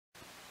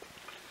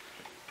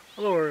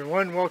Hello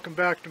everyone, welcome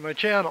back to my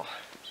channel.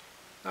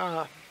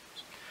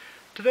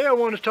 Today I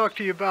want to talk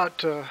to you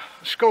about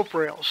scope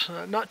rails.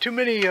 Not too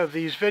many of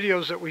these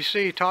videos that we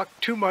see talk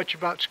too much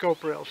about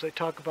scope rails. They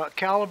talk about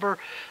caliber,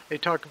 they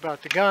talk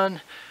about the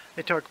gun,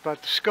 they talk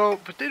about the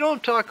scope, but they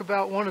don't talk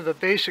about one of the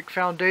basic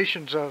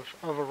foundations of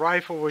a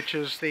rifle, which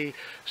is the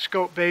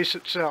scope base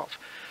itself.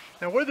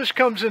 Now where this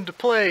comes into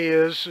play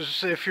is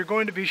if you're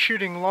going to be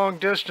shooting long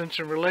distance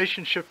in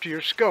relationship to your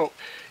scope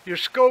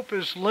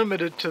is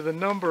limited to the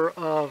number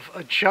of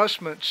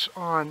adjustments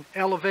on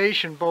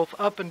elevation both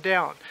up and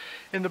down.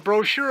 In the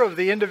brochure of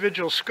the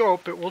individual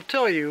scope, it will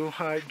tell you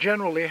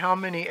generally how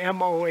many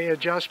MOA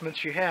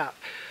adjustments you have,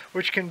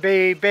 which can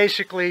be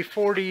basically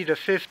 40 to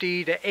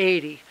 50 to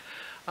 80.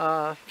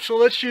 So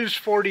let's use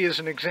 40 as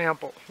an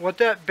example. What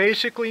that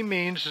basically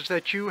means is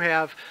that you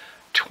have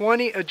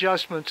 20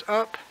 adjustments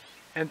up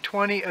and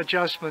 20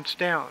 adjustments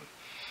down.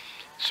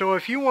 So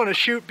if you want to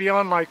shoot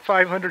beyond like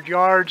 500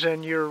 yards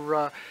and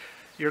your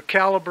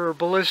caliber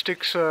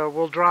ballistics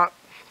will drop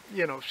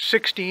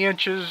 60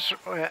 inches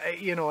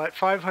at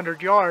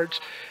 500 yards,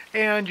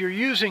 and you're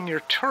using your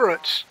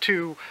turrets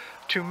to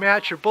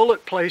match your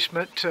bullet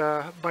placement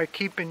by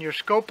keeping your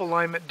scope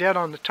alignment dead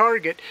on the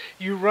target,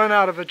 you run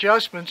out of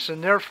adjustments,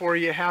 and therefore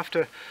you have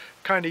to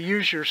kind of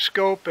use your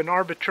scope and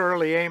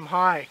arbitrarily aim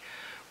high.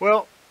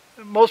 Well,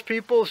 most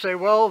people say,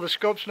 well, the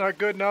scope's not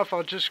good enough,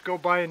 I'll just go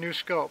buy a new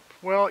scope.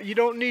 Well, you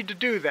don't need to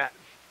do that.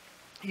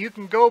 You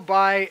can go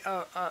buy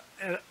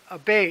a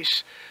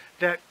base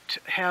that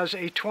has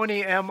a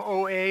 20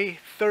 MOA,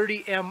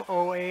 30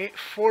 MOA,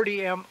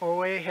 40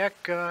 MOA,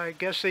 heck, I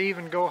guess they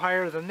even go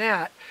higher than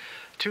that,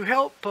 to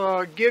help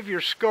give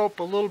your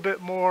scope a little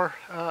bit more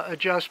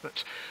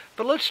adjustments.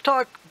 But let's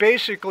talk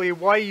basically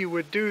why you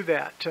would do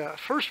that.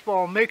 First of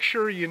all, make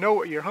sure you know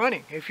what you're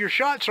hunting. If your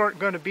shots aren't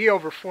going to be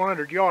over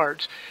 400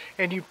 yards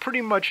and you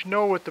pretty much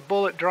know what the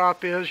bullet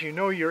drop is, you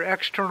know your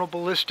external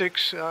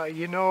ballistics,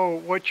 you know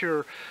what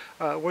your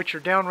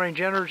downrange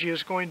energy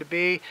is going to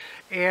be,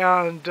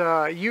 and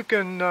you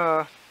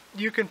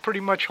can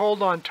pretty much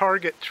hold on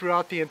target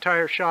throughout the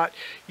entire shot.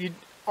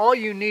 All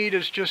you need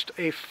is just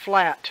a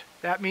flat.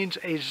 That means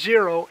a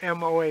 0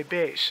 MOA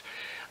base.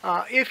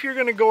 If you're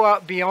going to go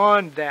out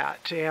beyond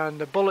that and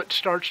the bullet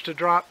starts to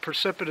drop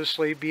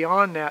precipitously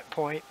beyond that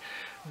point,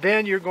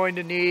 then you're going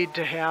to need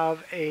to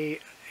have a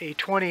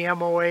 20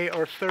 MOA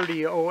or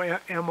 30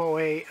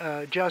 MOA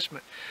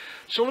adjustment.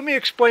 So let me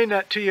explain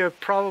that to you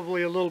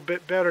probably a little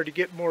bit better to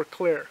get more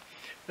clear.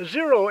 The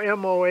 0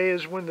 MOA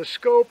is when the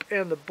scope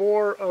and the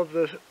bore of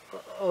the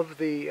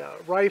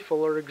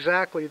rifle are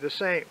exactly the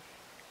same.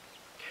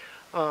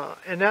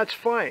 And that's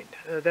fine.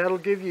 That'll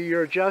give you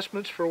your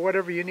adjustments for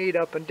whatever you need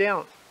up and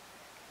down.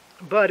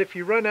 But if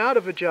you run out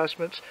of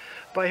adjustments,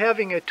 by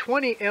having a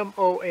 20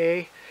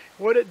 MOA,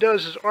 what it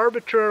does is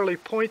arbitrarily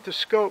point the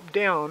scope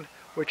down,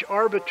 which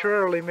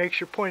arbitrarily makes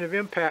your point of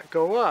impact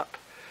go up.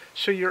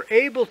 So you're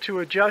able to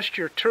adjust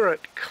your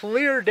turret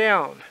clear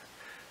down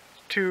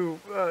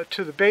to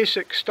the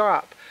basic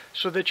stop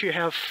so that you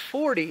have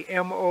 40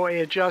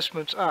 MOA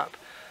adjustments up.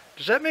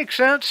 Does that make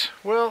sense?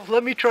 Well,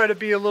 let me try to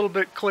be a little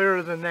bit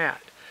clearer than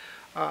that.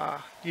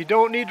 You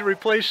don't need to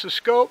replace the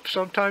scope.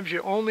 Sometimes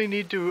you only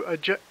need to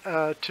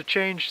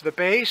change the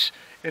base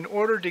in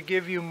order to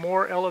give you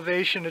more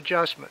elevation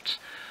adjustments.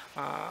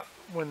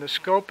 When the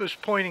scope is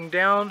pointing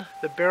down,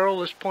 the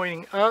barrel is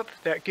pointing up.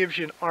 That gives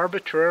you an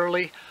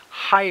arbitrarily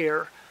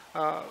higher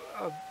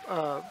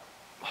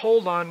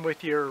hold on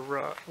with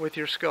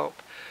your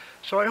scope.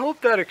 So I hope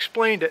that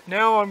explained it.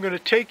 Now I'm going to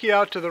take you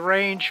out to the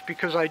range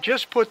because I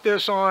just put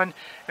this on,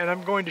 and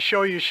I'm going to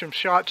show you some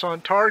shots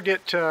on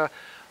target.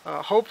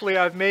 Hopefully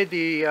I've made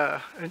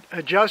the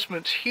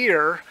adjustments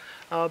here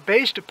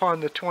based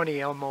upon the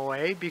 20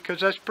 MOA, because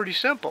that's pretty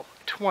simple.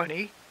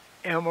 20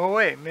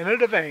 MOA,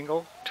 minute of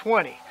angle,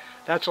 20.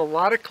 That's a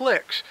lot of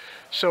clicks.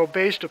 So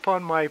based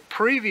upon my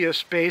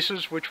previous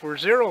bases, which were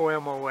 0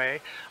 MOA,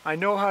 I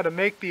know how to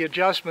make the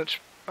adjustments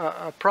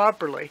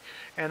properly,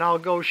 and I'll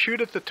go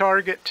shoot at the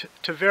target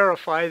to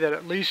verify that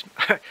at least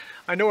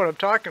I know what I'm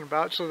talking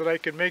about so that I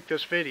can make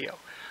this video.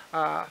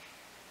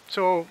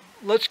 So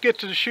let's get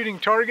to the shooting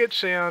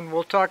targets, and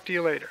we'll talk to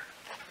you later.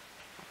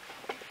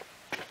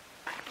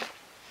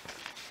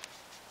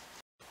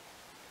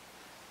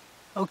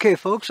 Okay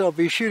folks, I'll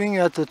be shooting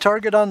at the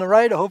target on the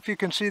right. I hope you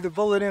can see the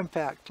bullet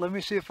impact. Let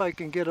me see if I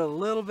can get a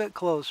little bit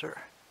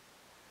closer.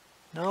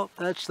 Nope,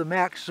 that's the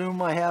max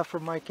zoom I have for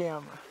my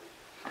camera.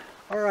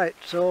 Alright,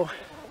 so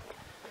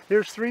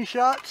here's 3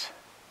 shots.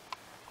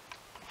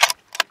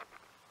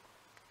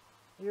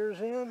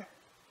 Ears in.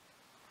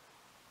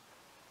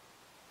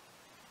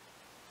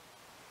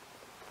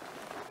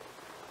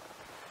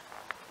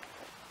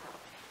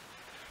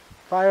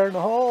 Fire in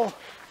the hole.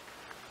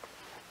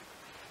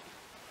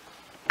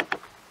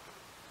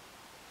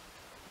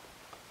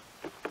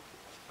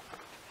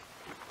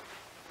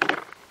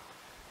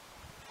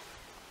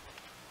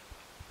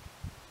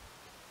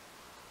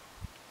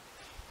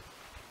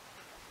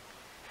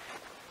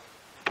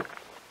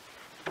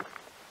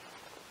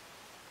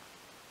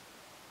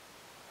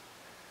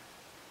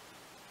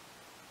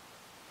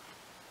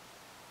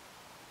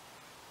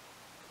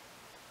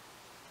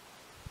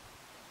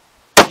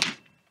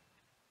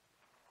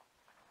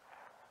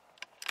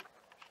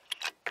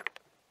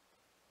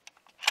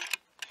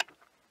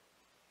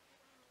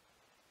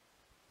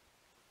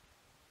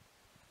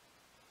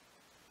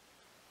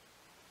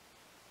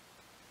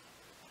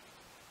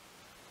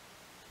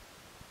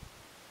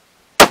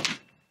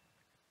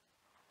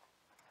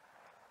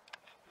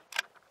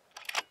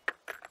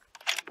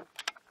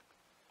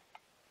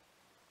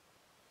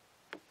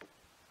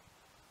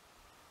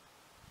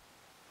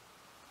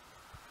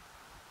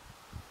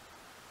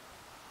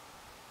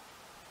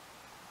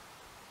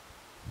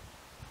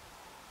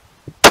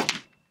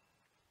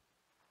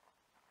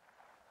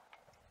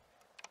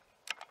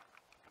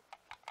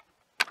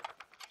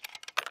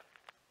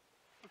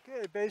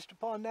 Okay, based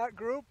upon that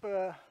group,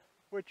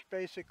 which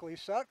basically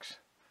sucks,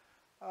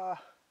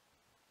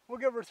 we'll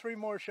give her 3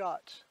 more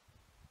shots.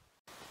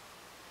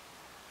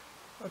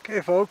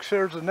 Okay folks,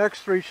 there's the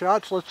next 3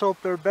 shots. Let's hope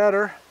they're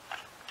better.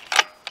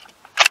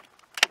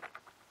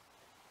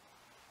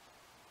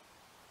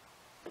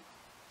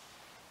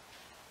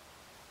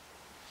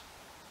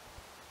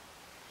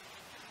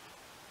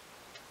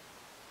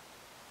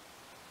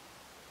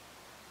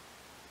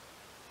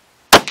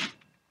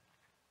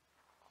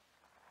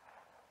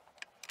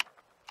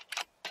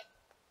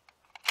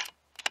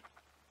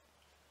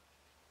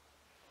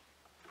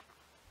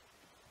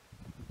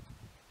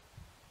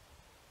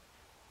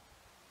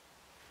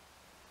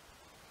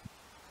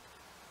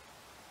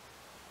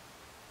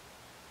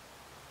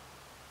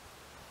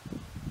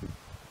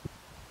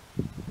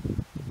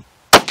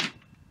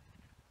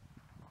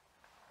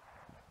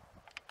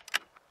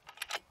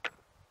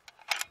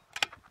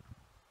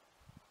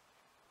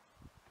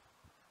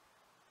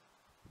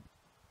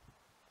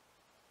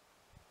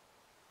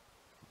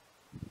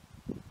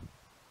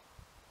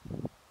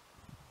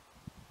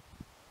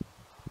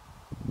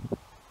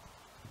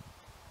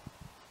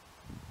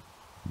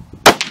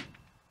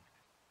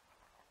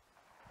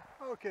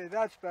 Okay,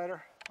 that's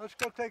better. Let's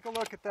go take a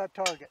look at that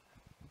target.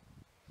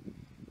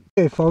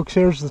 Okay folks,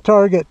 here's the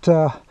target.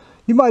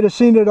 You might have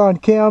seen it on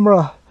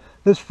camera.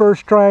 This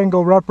first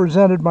triangle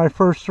represented my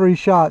first 3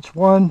 shots,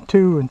 1,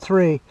 2, and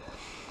 3.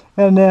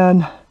 And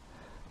then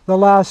the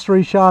last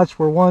 3 shots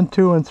were 1,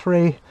 2, and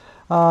 3.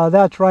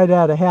 That's right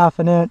at a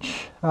 1/2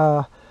 inch.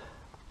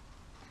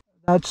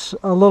 That's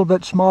a little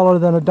bit smaller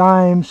than a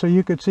dime, so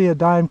you could see a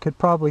dime could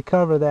probably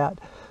cover that.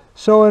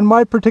 So in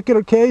my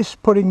particular case,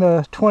 putting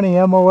the 20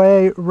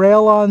 MOA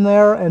rail on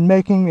there and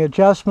making the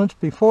adjustments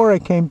before I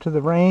came to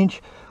the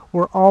range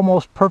were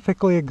almost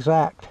perfectly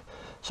exact.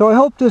 So I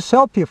hope this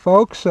helped you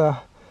folks. If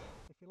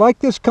you like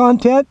this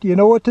content, you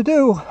know what to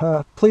do.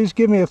 Please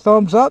give me a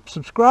thumbs up,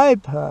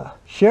 subscribe,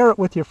 share it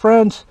with your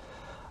friends.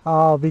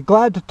 I'll be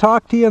glad to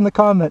talk to you in the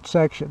comment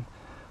section.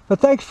 But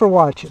thanks for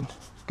watching.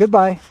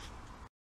 Goodbye.